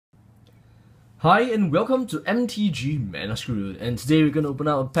Hi and welcome to MTG Mana Screwed, and today we're gonna open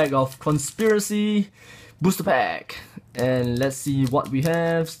up a pack of Conspiracy Booster Pack. And let's see what we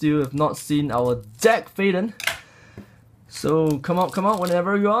have. Still have not seen our deck, Faden. So come out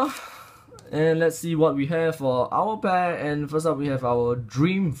whenever you are. And let's see what we have for our pack. And first up we have our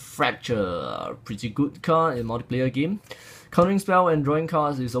Dream Fracture. A pretty good card in multiplayer game. Countering spell and drawing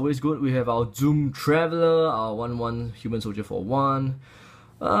cards is always good. We have our Doom Traveler, our 1/1 human soldier for 1.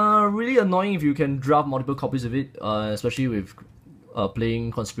 Really annoying if you can draft multiple copies of it, especially with playing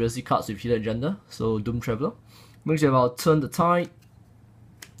conspiracy cards with hidden agenda. So Doom Traveler. Next we have our Turn the Tide,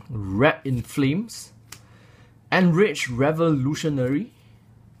 Wrap in Flames, Enraged Revolutionary,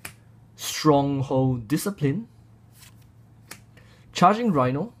 Stronghold Discipline, Charging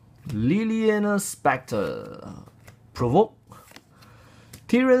Rhino, Liliana Spectre, Provoke,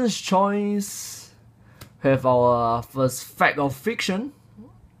 Tyrant's Choice. Have our first Fact or Fiction.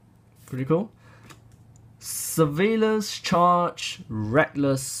 Pretty cool. Surveillance Charge,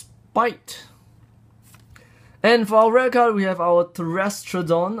 Reckless Spite. And for our rare card, we have our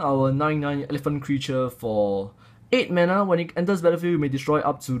Terrestrodon, our 9/9 elephant creature for 8 mana. When it enters battlefield, you may destroy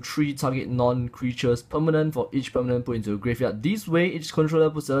up to 3 target non-creatures permanent for each permanent put into a graveyard. This way, each controller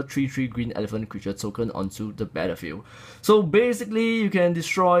puts a 3/3 green elephant creature token onto the battlefield. So basically, you can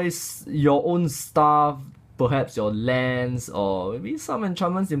destroy your own stuff, perhaps your lands, or maybe some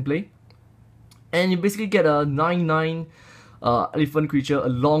enchantments in play. And you basically get a 9/9 elephant creature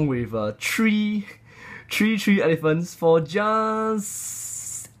along with 3 elephants for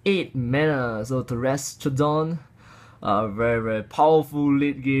just 8 mana. So Terrestrodon, very powerful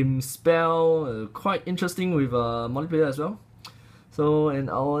late game spell, quite interesting with multiplayer as well. So and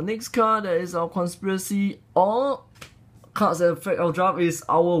our next card that is our Conspiracy or cards that affect our draft is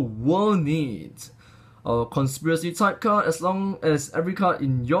our World Need. Our Conspiracy type card, as long as every card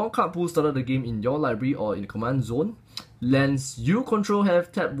in your card pool started the game in your library or in the command zone, lands you control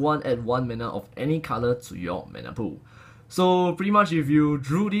have tap 1, add 1 mana of any color to your mana pool. So pretty much if you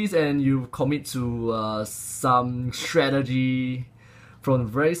drew this and you commit to some strategy from the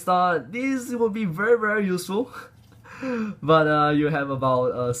very start, this will be very useful. But you have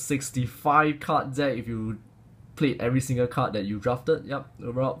about a 65 card deck if you played every single card that you drafted. Yep,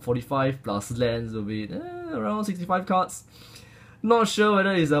 around 45 plus lands will be around 65 cards. Not sure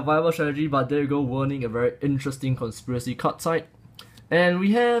whether it's a viable strategy, but there you go, warning, a very interesting conspiracy card type. And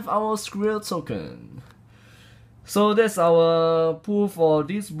we have our Skrill token. So that's our pool for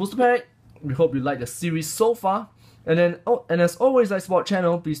this booster pack. We hope you like the series so far. And as always, like support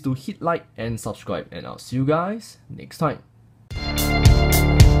channel, please do hit like and subscribe. And I'll see you guys next time.